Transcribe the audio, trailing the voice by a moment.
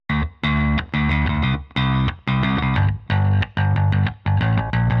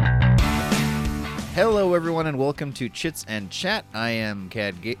Hello, everyone, and welcome to Chits and Chat. I am I'm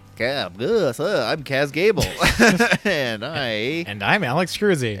Kaz Gable, and I'm Alex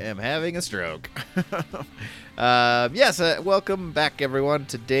Cruzy. am having a stroke. Welcome back, everyone.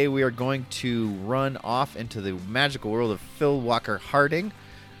 Today we are going to run off into the magical world of Phil Walker Harding,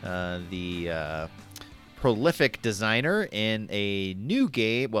 the prolific designer in a new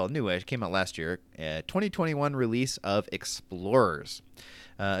game. Well, it came out last year, 2021 release of Explorers.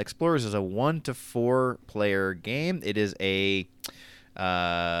 Explorers is a 1 to 4 player game. It is a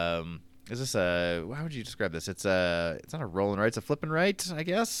how would you describe this? It's not a roll and write, it's a flip and write, I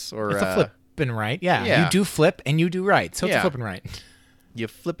guess, or it's a flip and write. Yeah, you do flip and you do right, so it's a flip and write. You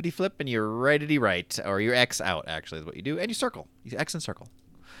flippity flip and you rightity right, or you X out actually is what you do, and you circle. You X and circle.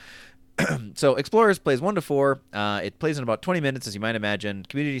 So Explorers plays 1 to 4. It plays in about 20 minutes, as you might imagine.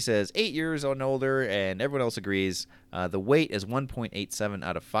 Community says 8 years and older, and everyone else agrees. The weight is 1.87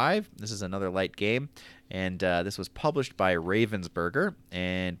 out of 5. This is another light game, and this was published by Ravensburger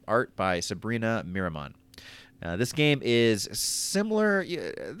and art by Sabrina Miramon. This game is similar.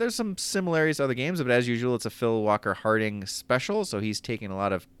 There's some similarities to other games, but as usual, it's a Phil Walker Harding special, so he's taking a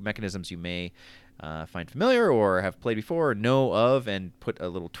lot of mechanisms you may find familiar or have played before or know of, and put a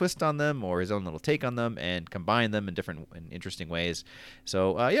little twist on them or his own little take on them and combine them in different and interesting ways.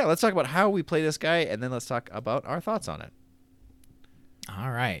 So let's talk about how we play this guy, and then let's talk about our thoughts on it. All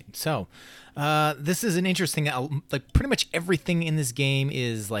right. So this is an interesting, like pretty much everything in this game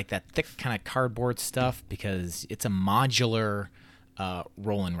is like that thick kind of cardboard stuff because it's a modular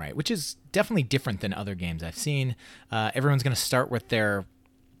roll and write, which is definitely different than other games I've seen. Everyone's going to start with their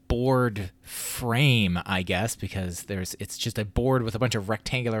board frame, I guess, because it's just a board with a bunch of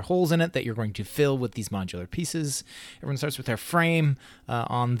rectangular holes in it that you're going to fill with these modular pieces. Everyone starts with their frame.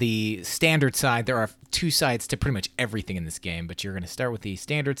 On the standard side, there are 2 sides to pretty much everything in this game, but you're going to start with the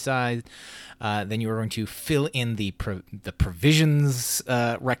standard side. Then you're going to fill in the provisions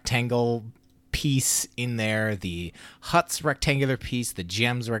rectangle piece in there, the huts rectangular piece, the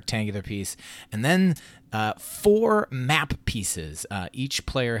gems rectangular piece, and then 4 map pieces. Each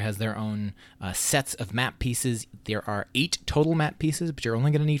player has their own sets of map pieces. There are 8 total map pieces, but you're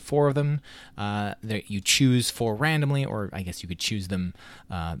only going to need 4 of them. That you choose 4 randomly, or I guess you could choose them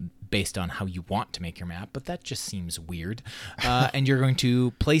based on how you want to make your map, but that just seems weird. And you're going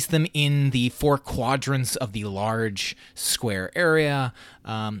to place them in the 4 quadrants of the large square area,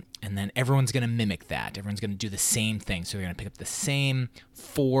 and then everyone's going to mimic that. Everyone's going to do the same thing. So you're going to pick up the same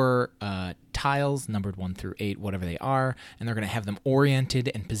 4 tiles, numbered 1 through 8, whatever they are, and they're going to have them oriented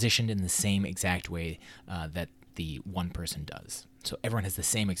and positioned in the same exact way that the one person does. So everyone has the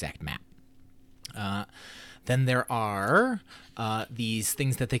same exact map. Then there are these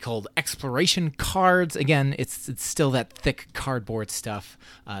things that they called exploration cards. Again, it's still that thick cardboard stuff.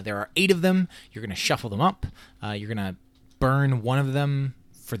 There are 8 of them. You're going to shuffle them up. You're going to burn one of them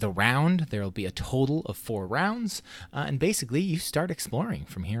for the round. There will be a total of 4 rounds, and basically you start exploring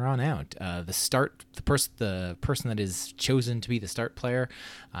from here on out. The person that is chosen to be the start player,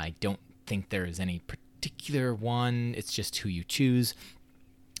 I don't think there is any particular one. It's just who you choose.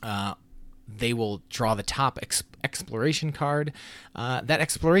 They will draw the top exploration card. That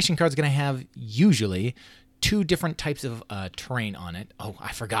exploration card is going to have usually 2 different types of terrain on it. Oh,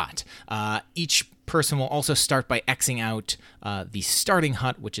 I forgot. Each person will also start by Xing out the starting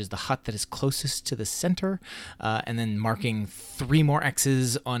hut, which is the hut that is closest to the center, and then marking 3 more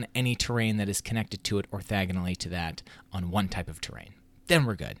X's on any terrain that is connected to it orthogonally to that on one type of terrain. Then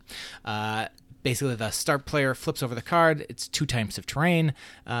we're good. Basically, the start player flips over the card. It's 2 types of terrain.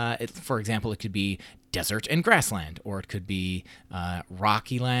 For example, it could be desert and grassland, or it could be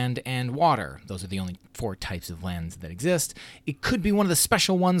rocky land and water. Those are the only 4 types of lands that exist. It could be one of the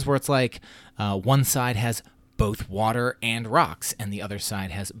special ones where it's like one side has both water and rocks, and the other side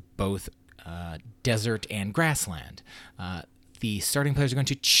has both desert and grassland. The starting players are going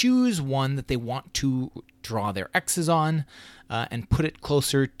to choose one that they want to draw their X's on and put it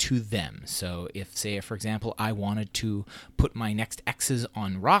closer to them. So if, say, for example, I wanted to put my next X's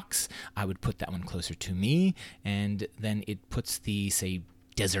on rocks, I would put that one closer to me, and then it puts the, say,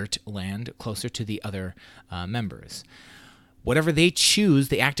 desert land closer to the other members. Whatever they choose,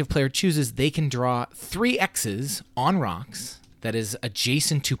 the active player chooses, they can draw 3 X's on rocks that is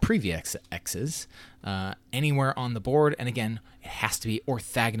adjacent to previous X's anywhere on the board. And again, it has to be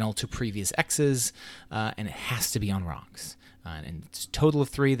orthogonal to previous X's, and it has to be on rocks. And it's a total of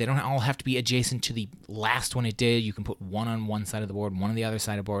 3. They don't all have to be adjacent to the last one it did. You can put one on one side of the board, one on the other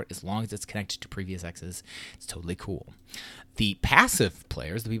side of the board, as long as it's connected to previous X's. It's totally cool. The passive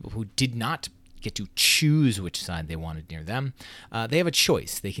players, the people who did not get to choose which side they wanted near them. They have a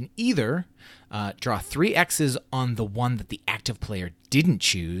choice. They can either draw 3 X's on the one that the active player didn't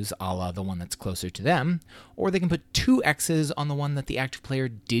choose, a la the one that's closer to them, or they can put 2 X's on the one that the active player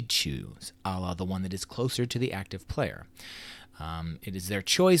did choose, a la the one that is closer to the active player. It is their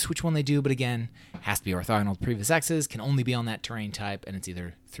choice which one they do, but again, has to be orthogonal to previous X's, can only be on that terrain type, and it's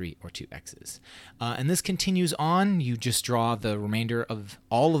either 3 or 2 X's. And this continues on. You just draw the remainder of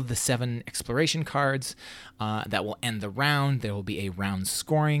all of the 7 exploration cards. That will end the round. There will be a round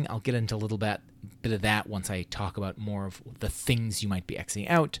scoring. I'll get into a little bit of that once I talk about more of the things you might be Xing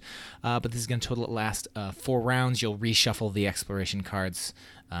out. But this is going to total last 4 rounds. You'll reshuffle the exploration cards,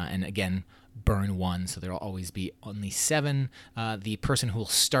 and again, burn 1, so there will always be only 7. The person who will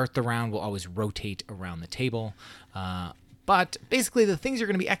start the round will always rotate around the table. But basically, the things you're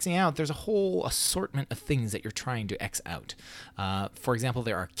going to be Xing out, there's a whole assortment of things that you're trying to X out. For example,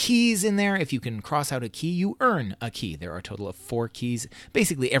 there are keys in there. If you can cross out a key, you earn a key. There are a total of 4 keys.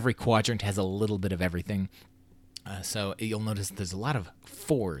 Basically, every quadrant has a little bit of everything. So you'll notice there's a lot of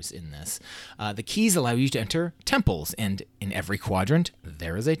 4s in this. The keys allow you to enter temples, and in every quadrant,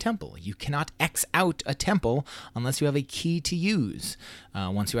 there is a temple. You cannot X out a temple unless you have a key to use.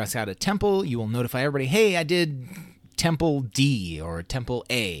 Once you X out a temple, you will notify everybody, hey, I did Temple D or Temple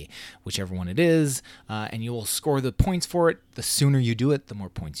A, whichever one it is, and you will score the points for it. The sooner you do it, the more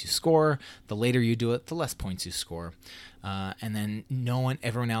points you score. The later you do it, the less points you score. And then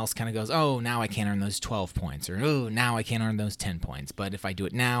everyone else kind of goes, oh, now I can't earn those 12 points, or oh, now I can't earn those 10 points. But if I do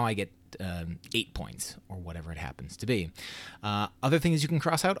it now, I get 8 points, or whatever it happens to be. Other things you can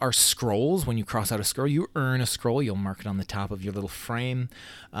cross out are scrolls. When you cross out a scroll, you earn a scroll. You'll mark it on the top of your little frame.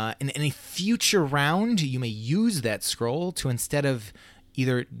 In a future round, you may use that scroll to, instead of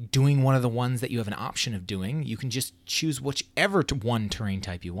either doing one of the ones that you have an option of doing, you can just choose whichever one terrain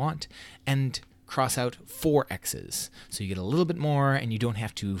type you want and cross out 4 X's. So you get a little bit more, and you don't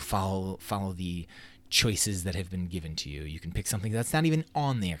have to follow the choices that have been given to you. You can pick something that's not even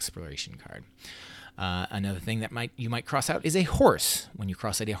on the exploration card. Another thing that you might cross out is a horse. When you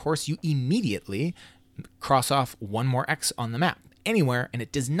cross out a horse, you immediately cross off 1 more X on the map anywhere, and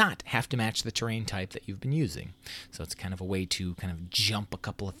it does not have to match the terrain type that you've been using. So it's kind of a way to kind of jump a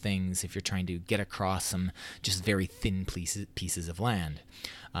couple of things if you're trying to get across some just very thin pieces of land.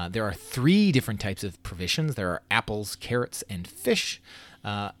 There are 3 different types of provisions. There are apples, carrots, and fish.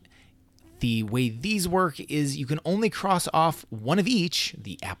 The way these work is you can only cross off one of each,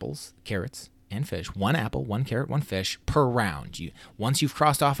 the apples, carrots, and fish. 1 apple, 1 carrot, 1 fish per round. Once you've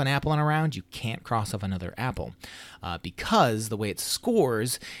crossed off an apple in a round, you can't cross off another apple. Because the way it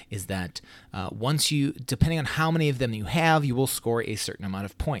scores is that depending on how many of them you have, you will score a certain amount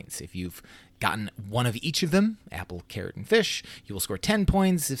of points. If you've gotten one of each of them, apple, carrot, and fish, you will score 10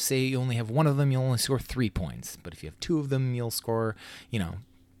 points. If, say, you only have one of them, you'll only score 3 points. But if you have 2 of them, you'll score,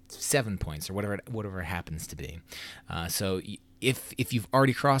 7 points or whatever it happens to be. So if you've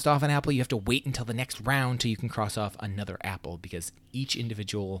already crossed off an apple, you have to wait until the next round till you can cross off another apple, because each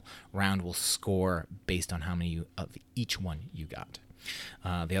individual round will score based on how many of each one you got.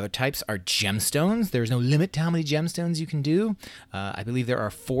 The other types are gemstones. There's no limit to how many gemstones you can do. I believe there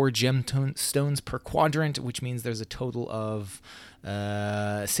are 4 gemstones per quadrant, which means there's a total of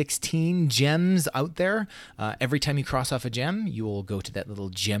 16 gems out there. Every time you cross off a gem, you will go to that little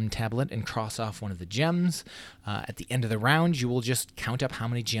gem tablet and cross off one of the gems. At the end of the round, you will just count up how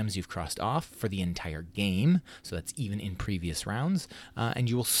many gems you've crossed off for the entire game. So that's even in previous rounds. And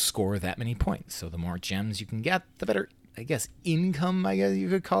you will score that many points. So the more gems you can get, the better, I guess, income, you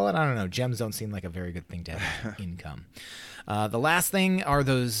could call it. I don't know. Gems don't seem like a very good thing to have income. The last thing are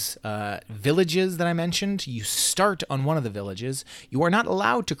those villages that I mentioned. You start on one of the villages. You are not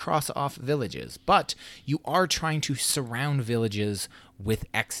allowed to cross off villages, but you are trying to surround villages with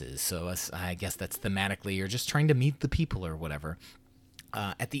X's. So I guess that's thematically, you're just trying to meet the people or whatever.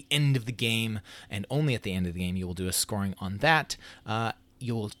 At the end of the game, and only at the end of the game, you will do a scoring on that.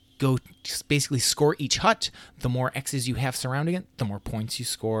 You'll go just basically score each hut. The more X's you have surrounding it, the more points you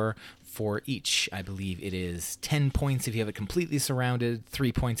score for each. I believe it is 10 points if you have it completely surrounded,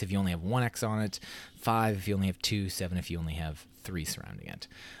 3 points if you only have 1 X on it, 5 if you only have 2, 7 if you only have 3 surrounding it.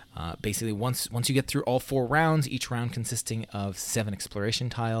 Basically, once you get through all 4 rounds, each round consisting of 7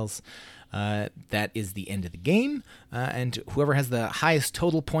 exploration tiles, that is the end of the game. And whoever has the highest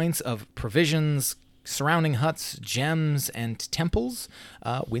total points of provisions, surrounding huts, gems, and temples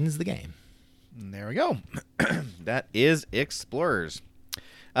wins the game. There we go. That is Explorers.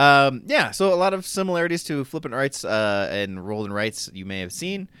 So a lot of similarities to Flippin' Rights and Rollin' Rights you may have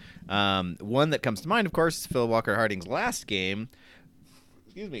seen. One that comes to mind, of course, is Phil Walker Harding's last game,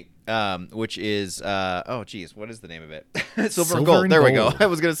 excuse me, which is oh geez, what is the name of it? Silver and Silver Gold. and There we Gold. go. I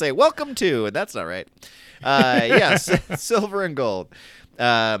was gonna say welcome to, and that's not right. Yes, Silver and Gold.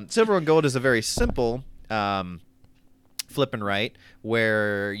 Silver and Gold is a very simple flip and right,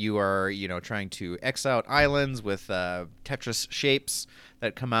 where you are, trying to X out islands with Tetris shapes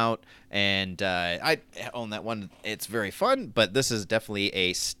that come out, and I own that one. It's very fun, but this is definitely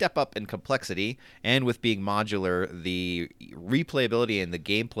a step up in complexity, and with being modular, the replayability and the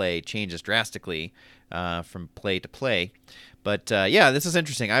gameplay changes drastically from play to play. But yeah, this is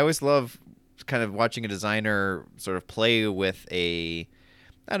interesting. I always love kind of watching a designer sort of play with a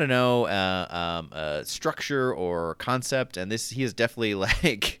structure or concept, and he has definitely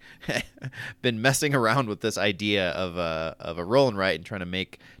like been messing around with this idea of a roll and write and trying to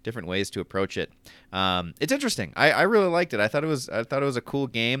make different ways to approach it. It's interesting. I really liked it. I thought it was a cool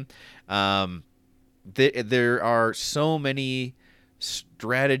game. There are so many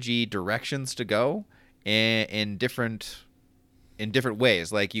strategy directions to go in different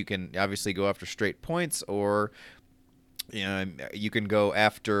ways. Like you can obviously go after straight points, or you can go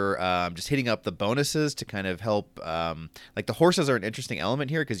after just hitting up the bonuses to kind of help. Like the horses are an interesting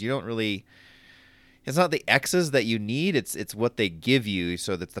element here because you don't really. It's not the X's that you need. It's what they give you.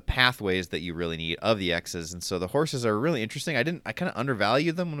 So that's the pathways that you really need of the X's. And so the horses are really interesting. I kind of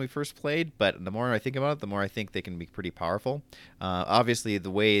undervalued them when we first played, but the more I think about it, the more I think they can be pretty powerful. Obviously,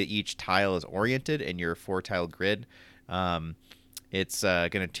 the way each tile is oriented in your 4-tile grid. It's going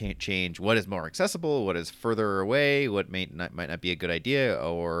to change what is more accessible, what is further away, what might not be a good idea,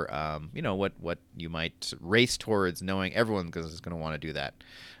 or what you might race towards, knowing everyone is going to want to do that.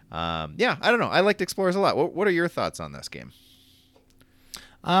 Yeah, I don't know. I liked Explorers a lot. What are your thoughts on this game?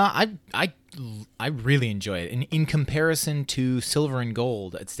 I really enjoy it. In comparison to Silver and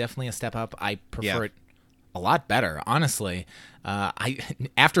Gold, it's definitely a step up. I prefer it a lot better, honestly.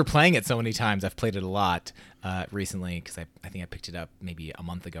 After playing it so many times, I've played it a lot recently because I think I picked it up maybe a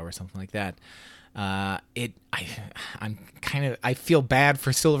month ago or something like that. I feel bad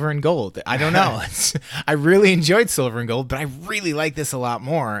for Silver and Gold. I don't know. I really enjoyed Silver and Gold, but I really like this a lot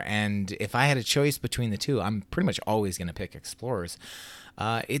more. And if I had a choice between the two, I'm pretty much always going to pick Explorers.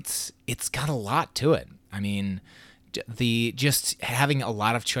 It's got a lot to it. I mean, just having a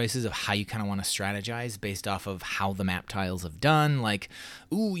lot of choices of how you kind of want to strategize based off of how the map tiles have done. Like,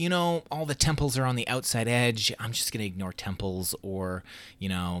 all the temples are on the outside edge. I'm just going to ignore temples, or,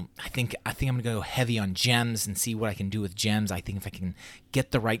 I think I'm going to go heavy on gems and see what I can do with gems. I think if I can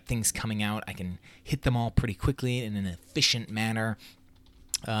get the right things coming out, I can hit them all pretty quickly in an efficient manner.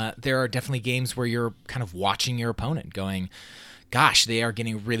 There are definitely games where you're kind of watching your opponent going, gosh, they are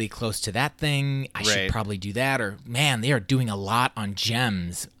getting really close to that thing. I should probably do that. Or, man, they are doing a lot on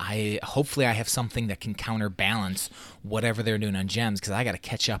gems. Hopefully I have something that can counterbalance whatever they're doing on gems, because I got to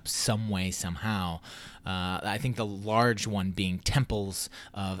catch up some way, somehow. I think the large one being temples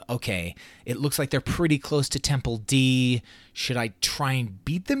of, okay, it looks like they're pretty close to Temple D. Should I try and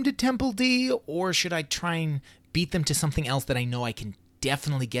beat them to Temple D, or should I try and beat them to something else that I know I can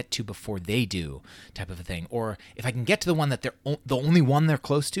definitely get to before they do, type of a thing? Or if I can get to the one that they're the only one they're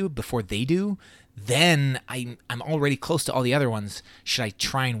close to before they do, then I'm already close to all the other ones. Should I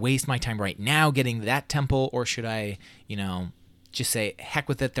try and waste my time right now getting that temple, or should I, just say, heck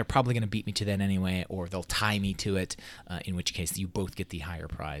with it, they're probably going to beat me to that anyway, or they'll tie me to it, in which case you both get the higher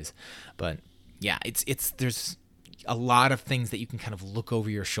prize. But yeah, there's a lot of things that you can kind of look over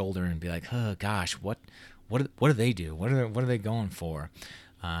your shoulder and be like, oh gosh, what do they do? What are they going for?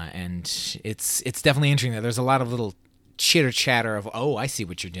 And it's definitely interesting that there's a lot of little chitter chatter of, oh, I see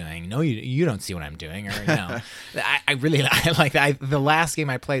what you're doing. No, you don't see what I'm doing. Or no, I really like that. The last game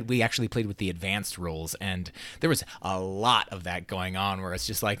I played, we actually played with the advanced rules, and there was a lot of that going on where it's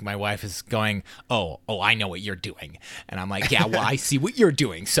just like my wife is going, oh, I know what you're doing, and I'm like, yeah, well, I see what you're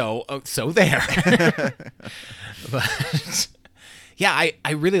doing. So there. But yeah,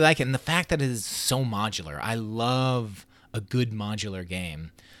 I really like it. And the fact that it is so modular. I love a good modular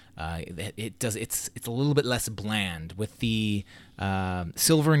game. It's a little bit less bland. With the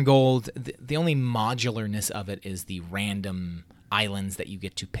Silver and Gold, the only modularness of it is the random islands that you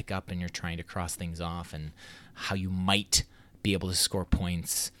get to pick up and you're trying to cross things off, and how you might be able to score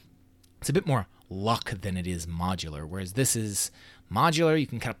points. It's a bit more luck than it is modular, whereas this is modular. You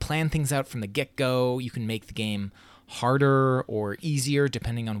can kind of plan things out from the get-go. You can make the game harder or easier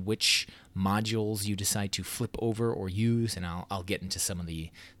depending on which modules you decide to flip over or use, and I'll get into some of the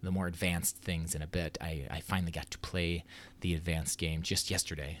more advanced things in a bit. I finally got to play the advanced game just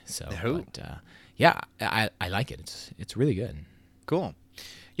yesterday, so but, yeah, I like it. It's really good. Cool.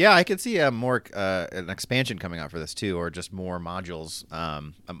 Yeah, I could see more an expansion coming out for this too, or just more modules,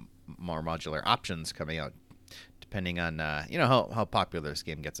 more modular options coming out, depending on how popular this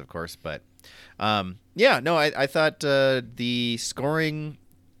game gets, of course. But yeah, no, I thought the scoring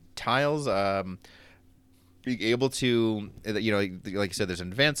tiles, being able to, like you said, there's an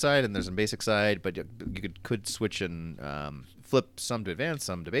advanced side and there's a basic side, but you could switch and flip some to advanced,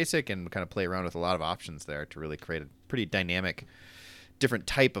 some to basic, and kind of play around with a lot of options there to really create a pretty dynamic, different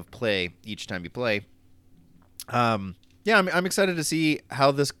type of play each time you play. Yeah, I'm excited to see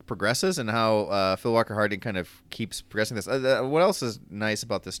how this progresses and how Phil Walker Harding kind of keeps progressing this. What else is nice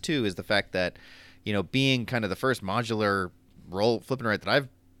about this too is the fact that, being kind of the first modular roll flip and write that I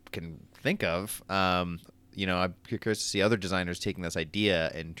can think of. I'm curious to see other designers taking this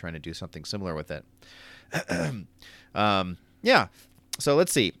idea and trying to do something similar with it. Yeah. So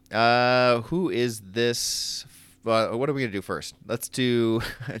let's see. Who is this? What are we going to do first? Let's do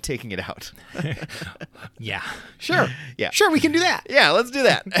taking it out. Yeah. Sure. Yeah. Sure, we can do that. Yeah, let's do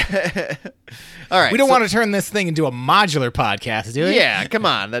that. All right. We don't want to turn this thing into a modular podcast, do we? Yeah, come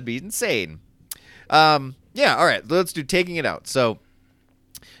on. That'd be insane. Yeah, all right. Let's do taking it out. So,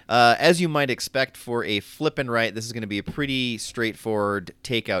 as you might expect for a flip and write, this is going to be a pretty straightforward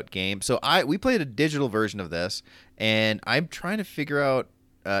takeout game. So we played a digital version of this, and I'm trying to figure out.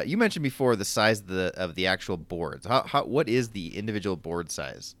 You mentioned before the size of the actual boards. What is the individual board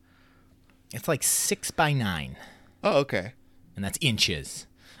size? It's like 6 by 9. Oh, okay. And that's inches.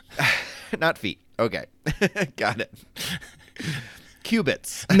 Not feet. Okay. Got it.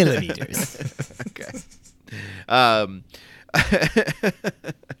 Cubits. Millimeters. Okay.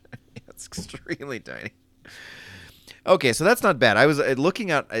 It's extremely tiny. Okay, so that's not bad. I was looking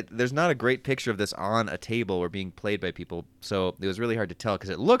at. There's not a great picture of this on a table or being played by people, so it was really hard to tell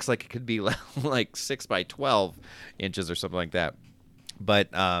because it looks like it could be like 6 by 12 inches or something like that.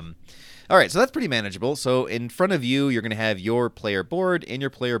 But all right, so that's pretty manageable. So in front of you, you're going to have your player board. In your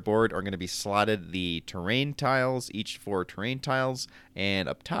player board are going to be slotted the terrain tiles, each 4 terrain tiles, and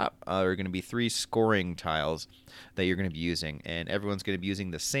up top are going to be 3 scoring tiles that you're going to be using, and everyone's going to be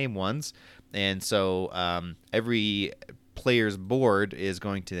using the same ones. And so every player's board is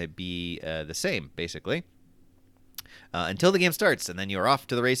going to be the same, basically, until the game starts. And then you're off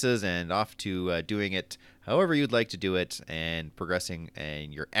to the races and off to doing it however you'd like to do it and progressing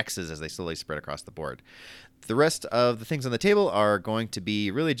and your X's as they slowly spread across the board. The rest of the things on the table are going to be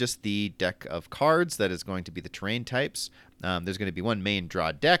really just the deck of cards that is going to be the terrain types. There's going to be one main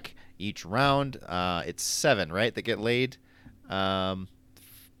draw deck each round. It's 7, right, that get laid per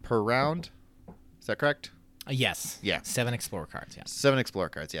round. Is that correct? Yes. Yeah. 7 Explorer cards, yeah. 7 Explorer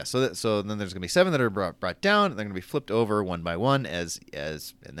cards, yeah. So then there's going to be 7 that are brought down, and they're going to be flipped over one by one and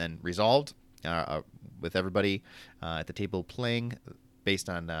then resolved with everybody at the table playing based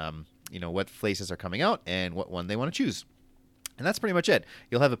on what places are coming out and what one they want to choose. And that's pretty much it.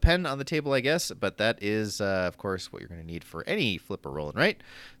 You'll have a pen on the table, I guess, but that is, of course, what you're going to need for any flip or roll and write.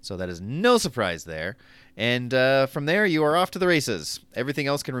 So that is no surprise there. And from there, you are off to the races. Everything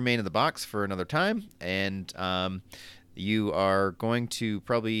else can remain in the box for another time. And you are going to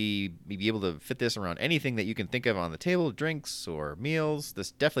probably be able to fit this around anything that you can think of on the table, drinks or meals. This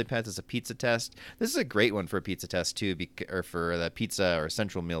definitely passes a pizza test. This is a great one for a pizza test, too, or for the pizza or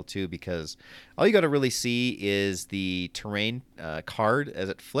central meal, too, because all you got to really see is the terrain card as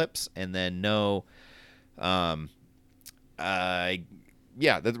it flips and then know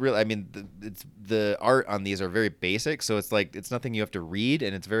yeah, that's real. I mean, the art on these are very basic, so it's nothing you have to read,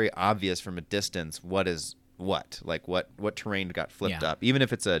 and it's very obvious from a distance what is what terrain got flipped up. Even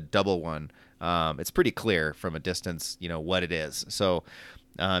if it's a double one, it's pretty clear from a distance, what it is. So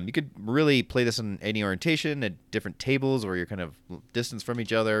you could really play this in any orientation at different tables where you're kind of distance from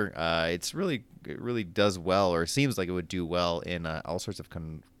each other. It really does well, or seems like it would do well in all sorts of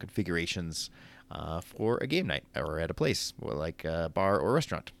configurations. For a game night or at a place like a bar or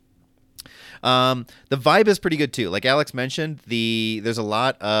restaurant. The vibe is pretty good too. Like Alex mentioned, there's a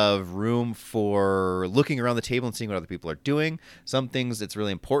lot of room for looking around the table and seeing what other people are doing. Some things it's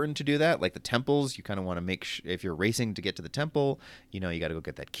really important to do that, like the temples. You kind of want to make sure if you're racing to get to the temple, you got to go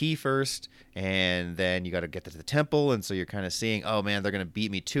get that key first, and then you got to get to the temple. And so you're kind of seeing, oh man, they're going to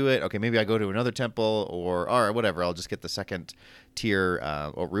beat me to it. Okay, maybe I go to another temple, or all right, whatever. I'll just get the second tier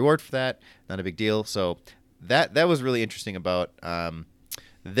or reward for that. Not a big deal. So that was really interesting about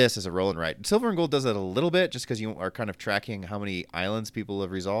this as a roll and write. Silver and Gold does that a little bit just because you are kind of tracking how many islands people have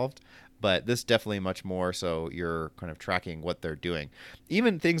resolved, but this definitely much more so you're kind of tracking what they're doing.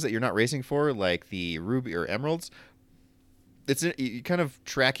 Even things that you're not racing for, like the ruby or emeralds, it's you kind of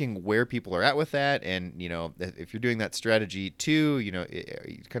tracking where people are at with that, and if you're doing that strategy too, you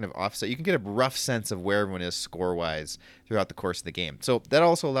kind of offset. You can get a rough sense of where everyone is score wise throughout the course of the game. So that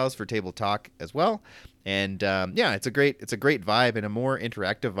also allows for table talk as well, and it's a great vibe and a more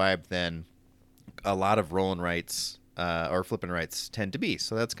interactive vibe than a lot of roll and writes or flip and writes tend to be.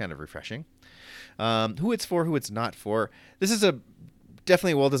 So that's kind of refreshing. Who it's for, who it's not for. This is a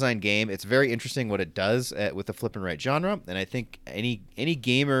definitely a well-designed game. It's very interesting what it does with the flip and write genre, and I think any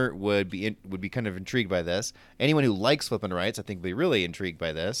gamer would be kind of intrigued by this. Anyone who likes flip and writes, I think, would be really intrigued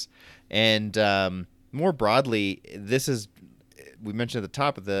by this. And more broadly, this is, we mentioned at the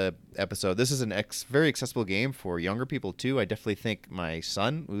top of the episode, this is an very accessible game for younger people too. I definitely think my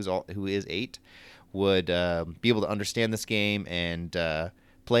son, who is 8, would be able to understand this game and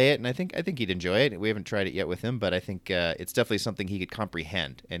play it, and I think he'd enjoy it. We haven't tried it yet with him, but I think it's definitely something he could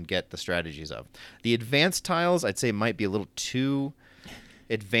comprehend and get the strategies of. The advanced tiles, I'd say, might be a little too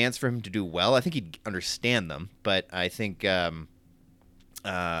advanced for him to do well. I think he'd understand them, but I think there's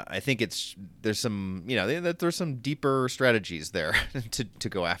some there's some deeper strategies there to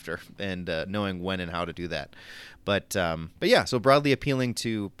go after, and knowing when and how to do that. But yeah, so broadly appealing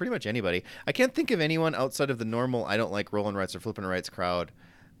to pretty much anybody. I can't think of anyone outside of the normal I don't like roll and writes or flip and writes crowd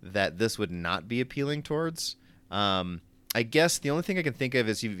that this would not be appealing towards. I guess the only thing I can think of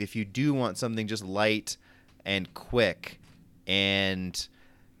is if you do want something just light and quick, and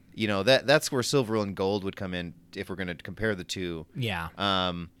that's where silver and gold would come in if we're going to compare the two. Yeah.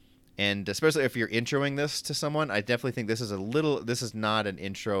 And especially if you're introing this to someone, I definitely think this is not an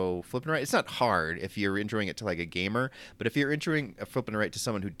intro flip and write. It's not hard if you're introing it to like a gamer, but if you're introing a flip and write to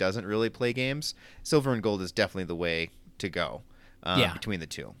someone who doesn't really play games, silver and gold is definitely the way to go. Between the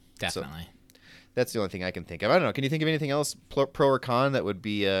two. Definitely. So that's the only thing I can think of. I don't know. Can you think of anything else, pro or con, that would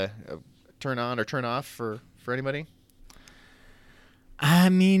be a turn on or turn off for anybody? I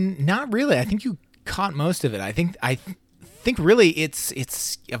mean, not really. I think you caught most of it. I think really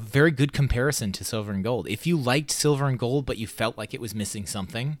it's a very good comparison to silver and gold. If you liked silver and gold but you felt like it was missing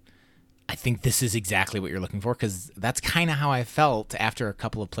something, I think this is exactly what you're looking for, because that's kind of how I felt after a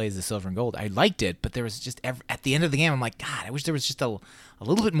couple of plays of silver and gold. I liked it, but there was just at the end of the game, I'm like, God, I wish there was just a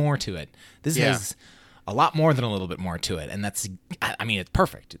little bit more to it. This has a lot more than a little bit more to it, and it's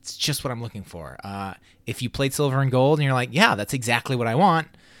perfect. It's just what I'm looking for. If you played silver and gold and you're like, yeah, that's exactly what I want,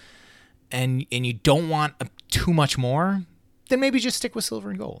 and you don't want too much more, then maybe just stick with silver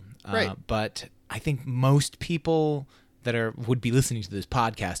and gold. Right. But I think most people that would be listening to this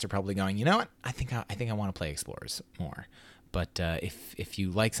podcast are probably going, you know what? I think I want to play Explorers more. But if you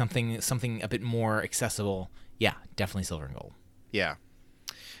like something a bit more accessible, yeah, definitely silver and gold. Yeah.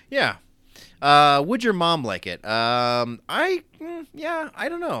 Would your mom like it? I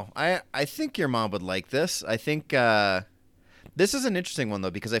don't know. I think your mom would like this. I think this is an interesting one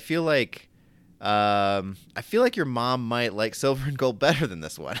though, because I feel like your mom might like silver and gold better than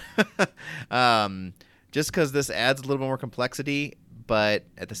this one. Just because this adds a little bit more complexity, but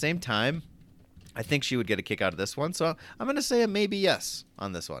at the same time, I think she would get a kick out of this one. So I'm going to say a maybe yes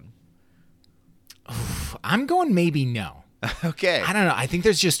on this one. I'm going maybe no. Okay. I don't know. I think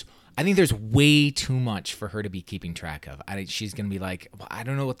there's way too much for her to be keeping track of. She's going to be like, well, I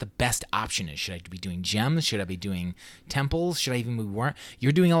don't know what the best option is. Should I be doing gems? Should I be doing temples? Should I even be warrant?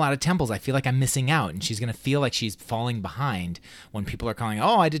 You're doing a lot of temples. I feel like I'm missing out. And she's going to feel like she's falling behind when people are calling,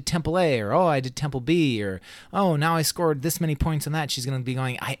 oh, I did temple A, or oh, I did temple B, or oh, now I scored this many points on that. She's going to be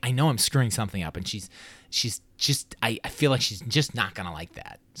going, I know I'm screwing something up. And she's just, I feel like she's just not going to like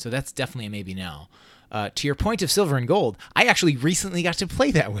that. So that's definitely a maybe no. To your point of silver and gold, I actually recently got to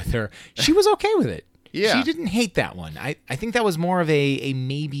play that with her. She was okay with it. Yeah. She didn't hate that one. I think that was more of a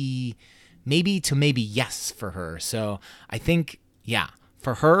maybe to maybe yes for her. So I think, yeah,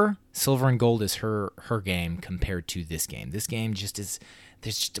 for her, silver and gold is her game compared to this game. This game just is,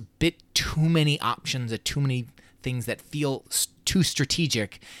 there's just a bit too many options, too many things that feel too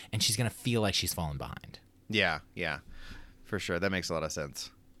strategic, and she's going to feel like she's falling behind. Yeah, for sure. That makes a lot of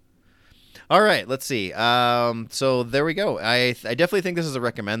sense. All right, let's see. So there we go. I definitely think this is a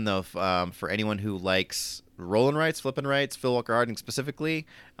recommend, though, for anyone who likes roll and writes, flip and writes, Phil Walker Harding specifically.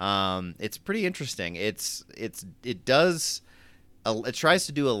 It's pretty interesting. It tries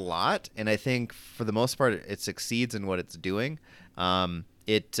to do a lot, and I think for the most part it succeeds in what it's doing.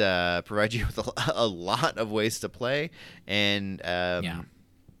 It provides you with a lot of ways to play, and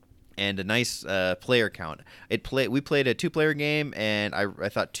and a nice player count. We played a 2-player game, and I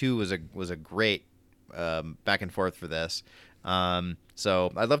thought 2 was a great back and forth for this.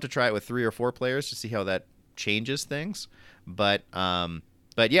 So I'd love to try it with 3 or 4 players to see how that changes things. But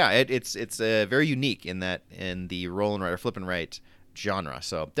But yeah, it's very unique in the roll and write or flip and write genre.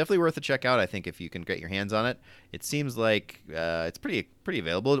 So definitely worth a check out. I think if you can get your hands on it. It seems like it's pretty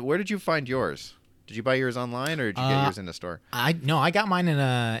available. Where did you find yours? Did you buy yours online or did you get yours in the store? I got mine in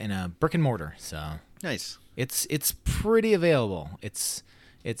a brick and mortar. So Nice. it's pretty available. It's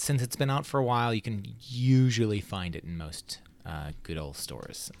since it's been out for a while, you can usually find it in most good old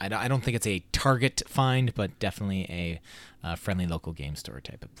stores. I don't think it's a Target find, but definitely a friendly local game store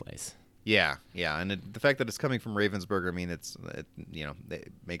type of place. Yeah, and the fact that it's coming from Ravensburger, I mean, it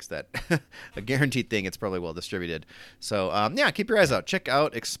makes that a guaranteed thing. It's probably well distributed. So yeah, keep your eyes out. Check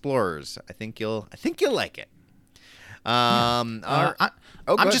out Explorers. I think you'll like it. I'm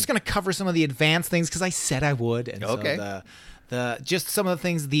just going to cover some of the advanced things because I said I would. And okay. So just some of the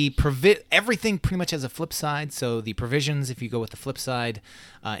things, everything pretty much has a flip side. So the provisions, if you go with the flip side,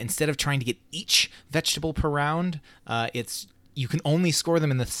 instead of trying to get each vegetable per round, you can only score them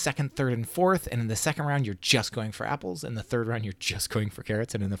in the second, third, and fourth. And in the second round, you're just going for apples. In the third round, you're just going for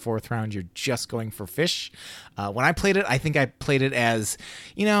carrots. And in the fourth round, you're just going for fish. When I played it, I think I played it as,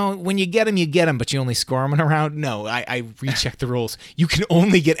 when you get them, but you only score them in a round. No, I rechecked the rules. You can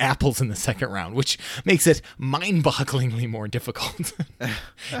only get apples in the second round, which makes it mind-bogglingly more difficult.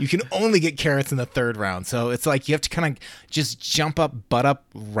 You can only get carrots in the third round. So it's like you have to kind of just jump up, butt up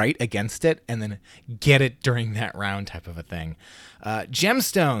right against it, and then get it during that round type of a thing.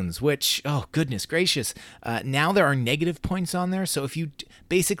 Gemstones, which, oh goodness gracious, now there are negative points on there. So if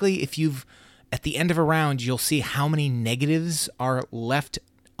you've at the end of a round, you'll see how many negatives are left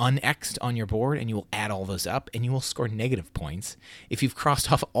unxed on your board, and you will add all those up, and you will score negative points. If you've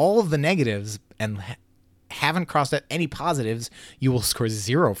crossed off all of the negatives and haven't crossed out any positives, you will score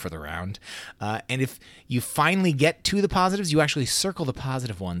 0 for the round. And if you finally get to the positives, you actually circle the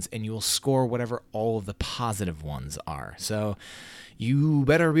positive ones, and you will score whatever all of the positive ones are. So you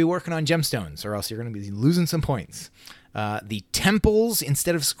better be working on gemstones, or else you're going to be losing some points. The temples,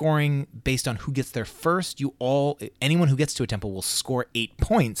 instead of scoring based on who gets there first, anyone who gets to a temple will score 8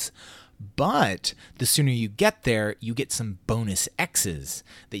 points. But the sooner you get there, you get some bonus X's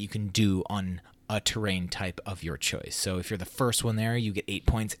that you can do on a terrain type of your choice. So if you're the first one there, you get 8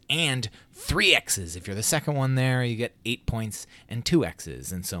 points and 3 X's. If you're the second one there, you get 8 points and 2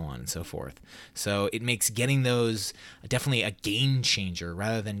 X's, and so on and so forth. So it makes getting those definitely a game changer.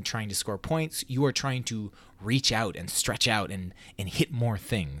 Rather than trying to score points, you are trying to reach out and stretch out and hit more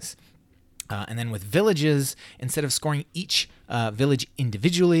things. And then with villages, instead of scoring each village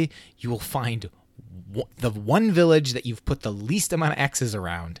individually, you will find the one village that you've put the least amount of X's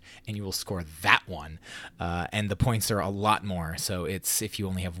around, and you will score that one. And the points are a lot more. So it's if you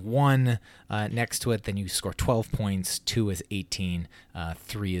only have one next to it, then you score 12 points, 2 is 18,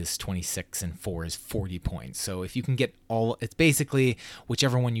 3 is 26, and 4 is 40 points. So if you can get it's basically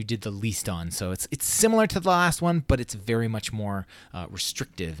whichever one you did the least on. So it's similar to the last one, but it's very much more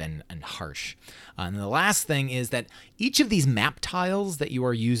restrictive and harsh. And the last thing is that each of these map tiles that you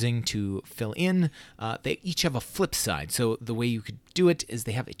are using to fill in, they each have a flip side. So the way you could do it is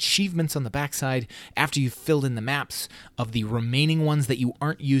they have achievements on the backside. After you've filled in the maps of the remaining ones that you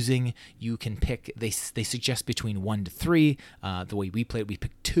aren't using, you can pick, they suggest between 1 to 3. The way we played, we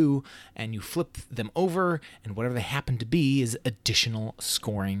picked 2, and you flip them over, and whatever they happen to be is additional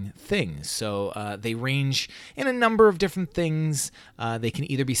scoring things. So they range in a number of different things. They can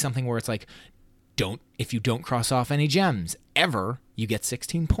either be something where it's like, if you don't cross off any gems ever, you get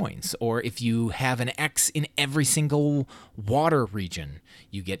 16 points. Or if you have an X in every single water region,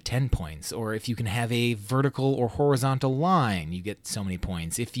 you get 10 points. Or if you can have a vertical or horizontal line, you get so many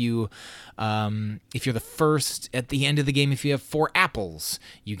points. If you're the first at the end of the game, if you have 4 apples,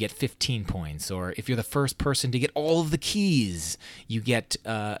 you get 15 points. Or if you're the first person to get all of the keys, you get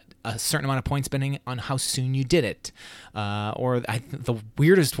a certain amount of points depending on how soon you did it. The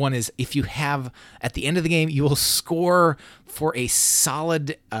weirdest one is if you have, at the end of the game, you will score for a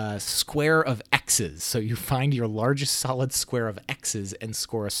solid square of X's. So you find your largest solid square of X's and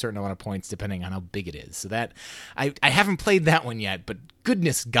score a certain amount of points depending on how big it is. So that I haven't played that one yet, but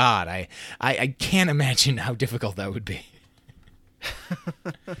goodness God, I can't imagine how difficult that would be.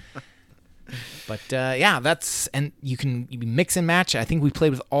 But yeah, and you can mix and match. I think we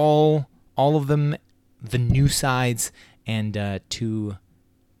played with all of them, the new sides, and two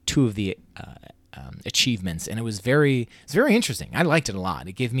of the achievements, and it was very interesting. I liked it a lot.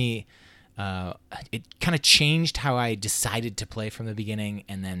 It gave me it kind of changed how I decided to play from the beginning,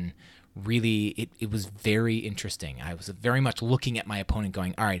 and then really it was very interesting. I was very much looking at my opponent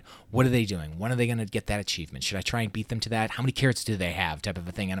going, all right, what are they doing? When are they going to get that achievement? Should I try and beat them to that? How many carrots do they have, type of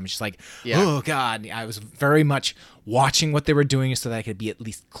a thing? And I'm just like, oh God. I was very much watching what they were doing so that I could be at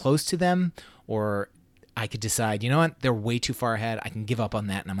least close to them, or I could decide, you know what, they're way too far ahead. I can give up on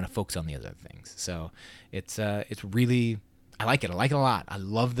that, and I'm going to focus on the other things. So it's really, I like it. I like it a lot. I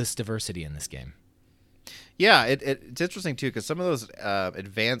love this diversity in this game. Yeah, it's interesting too, because some of those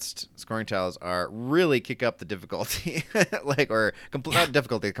advanced scoring tiles are really kick up the difficulty, not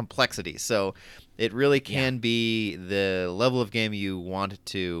difficulty, complexity. So it really can be the level of game you want it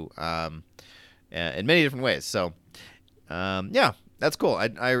to, in many different ways. So that's cool.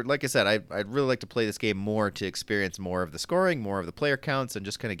 I like I said, I'd really like to play this game more to experience more of the scoring, more of the player counts, and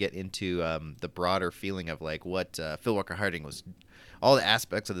just kind of get into the broader feeling of like what Phil Walker Harding was, all the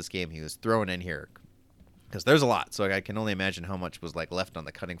aspects of this game he was throwing in here. Because there's a lot, so I can only imagine how much was like left on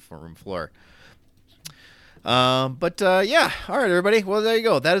the cutting room floor. All right, everybody. Well, there you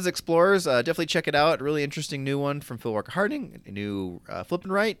go. That is Explorers. Definitely check it out. Really interesting new one from Phil Walker Harding. A new flip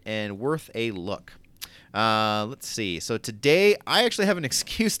and write, and worth a look. Let's see. So today, I actually have an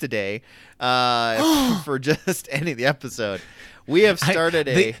excuse today for just ending the episode. We have started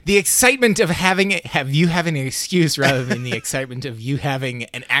the excitement of having an excuse rather than the excitement of you having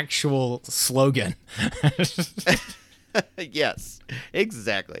an actual slogan. Yes,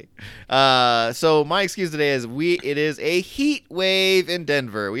 exactly. So my excuse today is it is a heat wave in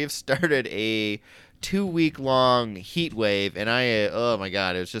Denver. We have started a 2-week-long heat wave, and oh my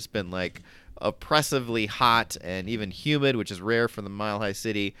God, it's just been like oppressively hot and even humid, which is rare for the Mile High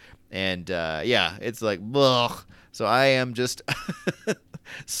City. And it's like, ugh. So I am just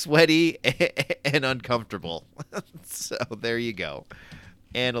sweaty and uncomfortable. So there you go.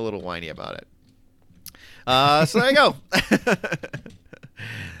 And a little whiny about it. So there you go.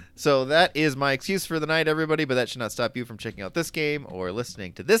 So that is my excuse for the night, everybody, but that should not stop you from checking out this game or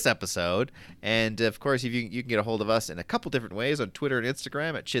listening to this episode. And, of course, you can get a hold of us in a couple different ways on Twitter and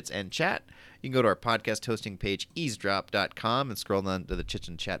Instagram at Chits and Chat. You can go to our podcast hosting page, eavesdrop.com, and scroll down to the Chits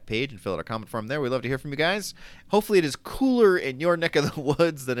and Chat page and fill out our comment form there. We'd love to hear from you guys. Hopefully it is cooler in your neck of the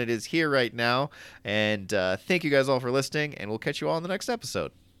woods than it is here right now. And thank you guys all for listening, and we'll catch you all in the next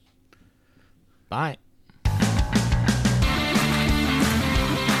episode. Bye.